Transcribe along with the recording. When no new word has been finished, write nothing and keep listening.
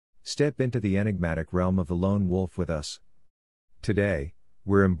Step into the enigmatic realm of the lone wolf with us. Today,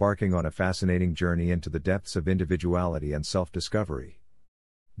 we're embarking on a fascinating journey into the depths of individuality and self-discovery.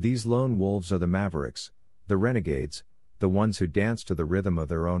 These lone wolves are the mavericks, the renegades, the ones who dance to the rhythm of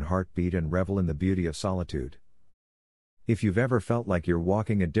their own heartbeat and revel in the beauty of solitude. If you've ever felt like you're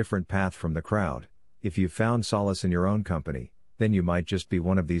walking a different path from the crowd, if you've found solace in your own company, then you might just be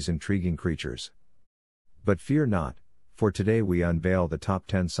one of these intriguing creatures. But fear not, for today we unveil the top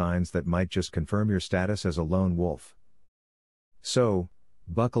 10 signs that might just confirm your status as a lone wolf. So,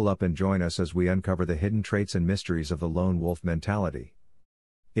 buckle up and join us as we uncover the hidden traits and mysteries of the lone wolf mentality.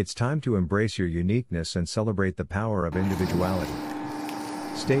 It's time to embrace your uniqueness and celebrate the power of individuality.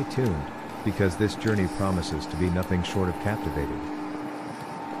 Stay tuned, because this journey promises to be nothing short of captivating.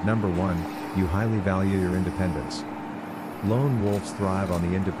 Number 1, you highly value your independence. Lone wolves thrive on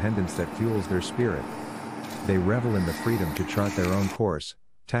the independence that fuels their spirit. They revel in the freedom to chart their own course,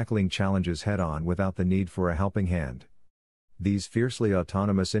 tackling challenges head-on without the need for a helping hand. These fiercely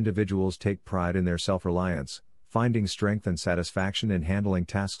autonomous individuals take pride in their self-reliance, finding strength and satisfaction in handling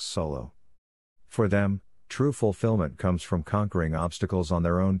tasks solo. For them, true fulfillment comes from conquering obstacles on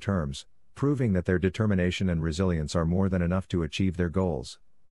their own terms, proving that their determination and resilience are more than enough to achieve their goals.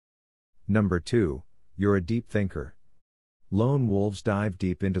 Number 2, you're a deep thinker. Lone wolves dive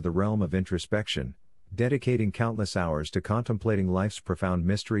deep into the realm of introspection, dedicating countless hours to contemplating life's profound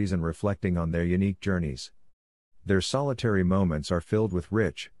mysteries and reflecting on their unique journeys. Their solitary moments are filled with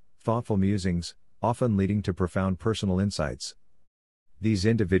rich, thoughtful musings, often leading to profound personal insights. These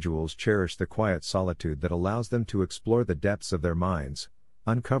individuals cherish the quiet solitude that allows them to explore the depths of their minds,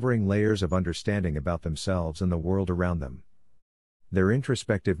 uncovering layers of understanding about themselves and the world around them. Their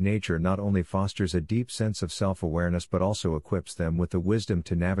introspective nature not only fosters a deep sense of self-awareness but also equips them with the wisdom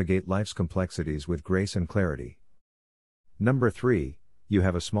to navigate life's complexities with grace and clarity. Number 3, you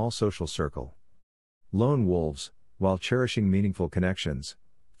have a small social circle. Lone wolves, while cherishing meaningful connections,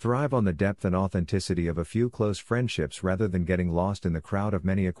 thrive on the depth and authenticity of a few close friendships rather than getting lost in the crowd of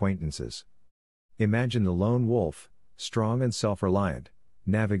many acquaintances. Imagine the lone wolf, strong and self-reliant,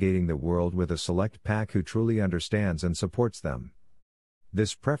 navigating the world with a select pack who truly understands and supports them.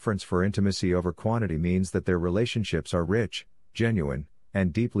 This preference for intimacy over quantity means that their relationships are rich, genuine,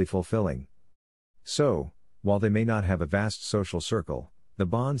 and deeply fulfilling. So, while they may not have a vast social circle, the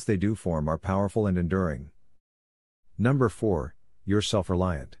bonds they do form are powerful and enduring. Number 4, you're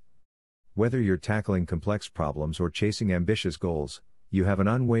self-reliant. Whether you're tackling complex problems or chasing ambitious goals, you have an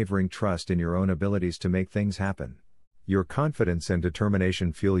unwavering trust in your own abilities to make things happen. Your confidence and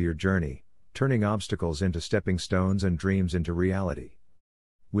determination fuel your journey, turning obstacles into stepping stones and dreams into reality.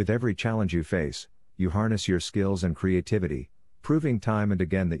 With every challenge you face, you harness your skills and creativity, proving time and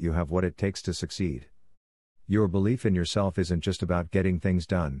again that you have what it takes to succeed. Your belief in yourself isn't just about getting things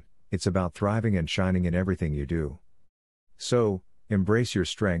done, it's about thriving and shining in everything you do. So, embrace your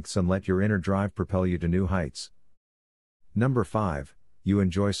strengths and let your inner drive propel you to new heights. Number 5, you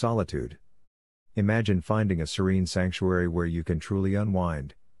enjoy solitude. Imagine finding a serene sanctuary where you can truly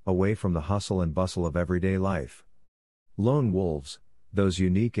unwind, away from the hustle and bustle of everyday life. Lone wolves, those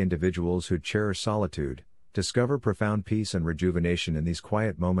unique individuals who cherish solitude, discover profound peace and rejuvenation in these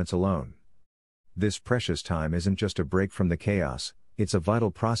quiet moments alone. This precious time isn't just a break from the chaos, it's a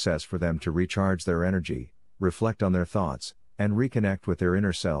vital process for them to recharge their energy, reflect on their thoughts, and reconnect with their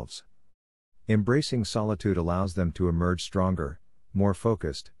inner selves. Embracing solitude allows them to emerge stronger, more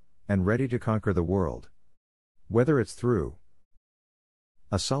focused, and ready to conquer the world. Whether it's through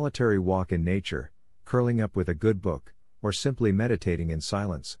a solitary walk in nature, curling up with a good book, or simply meditating in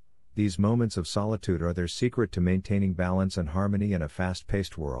silence, these moments of solitude are their secret to maintaining balance and harmony in a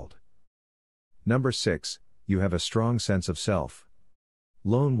fast-paced world. Number 6, you have a strong sense of self.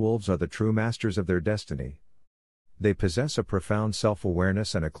 Lone wolves are the true masters of their destiny. They possess a profound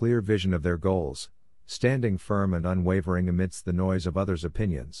self-awareness and a clear vision of their goals, standing firm and unwavering amidst the noise of others'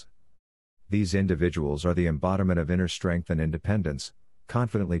 opinions. These individuals are the embodiment of inner strength and independence,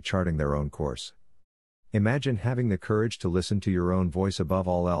 confidently charting their own course. Imagine having the courage to listen to your own voice above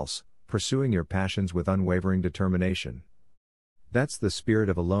all else, pursuing your passions with unwavering determination. That's the spirit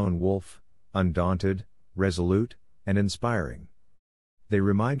of a lone wolf, undaunted, resolute, and inspiring. They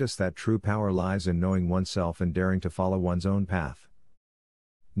remind us that true power lies in knowing oneself and daring to follow one's own path.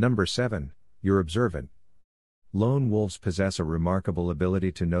 Number 7, you're observant. Lone wolves possess a remarkable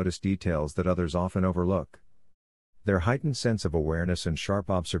ability to notice details that others often overlook. Their heightened sense of awareness and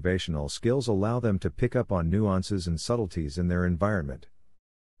sharp observational skills allow them to pick up on nuances and subtleties in their environment.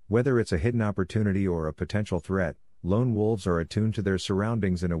 Whether it's a hidden opportunity or a potential threat, lone wolves are attuned to their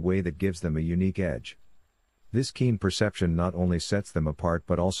surroundings in a way that gives them a unique edge. This keen perception not only sets them apart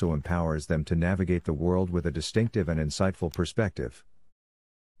but also empowers them to navigate the world with a distinctive and insightful perspective.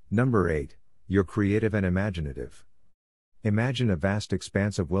 Number 8. You're creative and imaginative. Imagine a vast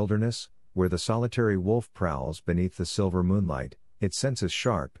expanse of wilderness, where the solitary wolf prowls beneath the silver moonlight, its senses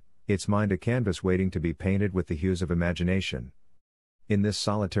sharp, its mind a canvas waiting to be painted with the hues of imagination. In this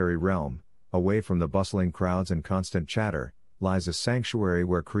solitary realm, away from the bustling crowds and constant chatter, lies a sanctuary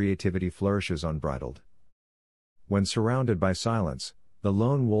where creativity flourishes unbridled. When surrounded by silence, the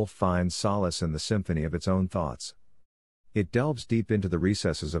lone wolf finds solace in the symphony of its own thoughts. It delves deep into the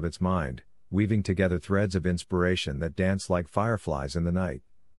recesses of its mind, weaving together threads of inspiration that dance like fireflies in the night.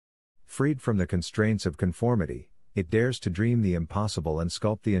 Freed from the constraints of conformity, it dares to dream the impossible and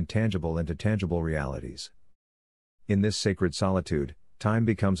sculpt the intangible into tangible realities. In this sacred solitude, time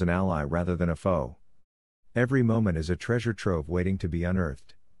becomes an ally rather than a foe. Every moment is a treasure trove waiting to be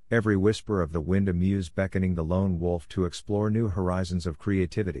unearthed, every whisper of the wind a muse beckoning the lone wolf to explore new horizons of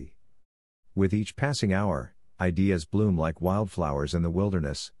creativity. With each passing hour, ideas bloom like wildflowers in the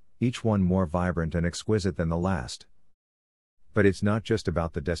wilderness, each one more vibrant and exquisite than the last. But it's not just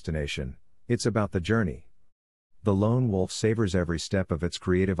about the destination, it's about the journey. The lone wolf savors every step of its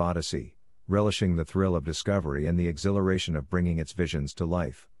creative odyssey, relishing the thrill of discovery and the exhilaration of bringing its visions to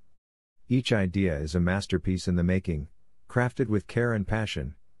life. Each idea is a masterpiece in the making, crafted with care and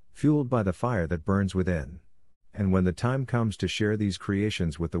passion, fueled by the fire that burns within. And when the time comes to share these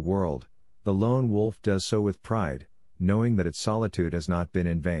creations with the world, the lone wolf does so with pride, knowing that its solitude has not been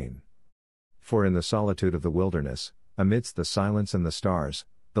in vain. For in the solitude of the wilderness, amidst the silence and the stars,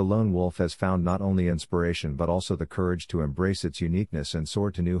 the lone wolf has found not only inspiration but also the courage to embrace its uniqueness and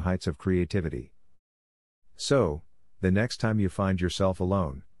soar to new heights of creativity. So, the next time you find yourself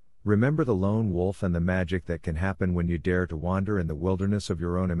alone, remember the lone wolf and the magic that can happen when you dare to wander in the wilderness of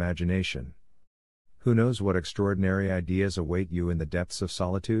your own imagination. Who knows what extraordinary ideas await you in the depths of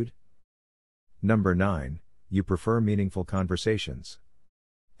solitude? Number 9. You prefer meaningful conversations.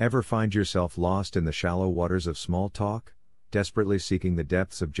 Ever find yourself lost in the shallow waters of small talk, desperately seeking the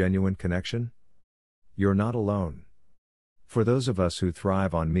depths of genuine connection? You're not alone. For those of us who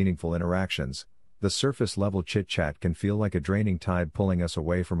thrive on meaningful interactions, the surface-level chit-chat can feel like a draining tide pulling us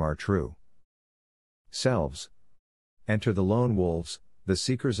away from our true selves. Enter the lone wolves, the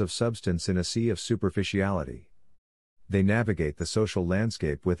seekers of substance in a sea of superficiality. They navigate the social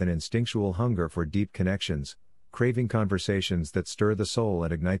landscape with an instinctual hunger for deep connections, craving conversations that stir the soul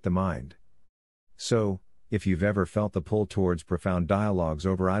and ignite the mind. So, if you've ever felt the pull towards profound dialogues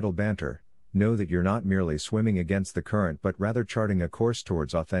over idle banter, know that you're not merely swimming against the current but rather charting a course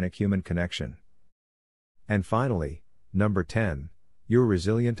towards authentic human connection. And finally, number 10, you're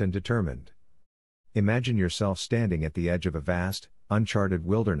resilient and determined. Imagine yourself standing at the edge of a vast, uncharted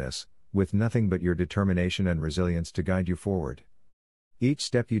wilderness, with nothing but your determination and resilience to guide you forward. Each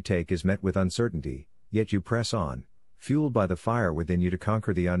step you take is met with uncertainty, yet you press on, fueled by the fire within you to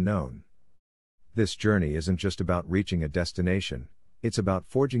conquer the unknown. This journey isn't just about reaching a destination, it's about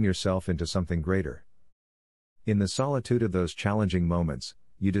forging yourself into something greater. In the solitude of those challenging moments,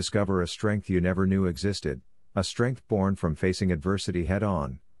 you discover a strength you never knew existed, a strength born from facing adversity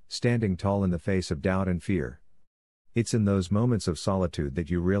head-on, standing tall in the face of doubt and fear. It's in those moments of solitude that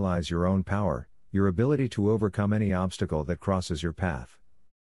you realize your own power, your ability to overcome any obstacle that crosses your path.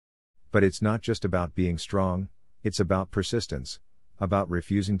 But it's not just about being strong, it's about persistence, about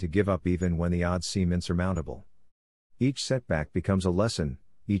refusing to give up even when the odds seem insurmountable. Each setback becomes a lesson,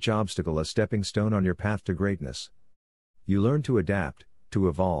 each obstacle a stepping stone on your path to greatness. You learn to adapt, to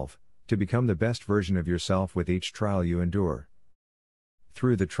evolve, to become the best version of yourself with each trial you endure.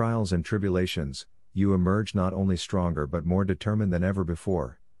 Through the trials and tribulations, you emerge not only stronger but more determined than ever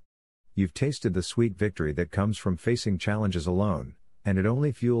before. You've tasted the sweet victory that comes from facing challenges alone, and it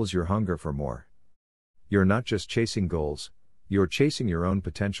only fuels your hunger for more. You're not just chasing goals, you're chasing your own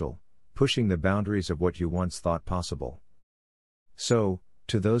potential, pushing the boundaries of what you once thought possible. So,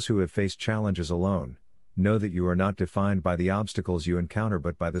 to those who have faced challenges alone, know that you are not defined by the obstacles you encounter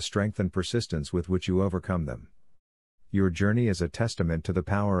but by the strength and persistence with which you overcome them. Your journey is a testament to the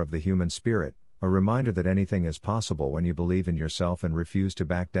power of the human spirit, a reminder that anything is possible when you believe in yourself and refuse to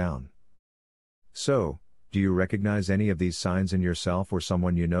back down. So, do you recognize any of these signs in yourself or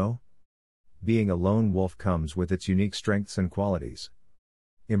someone you know? Being a lone wolf comes with its unique strengths and qualities.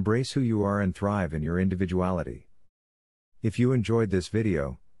 Embrace who you are and thrive in your individuality. If you enjoyed this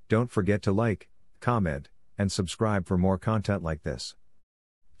video, don't forget to like, comment, and subscribe for more content like this.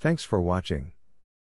 Thanks for watching.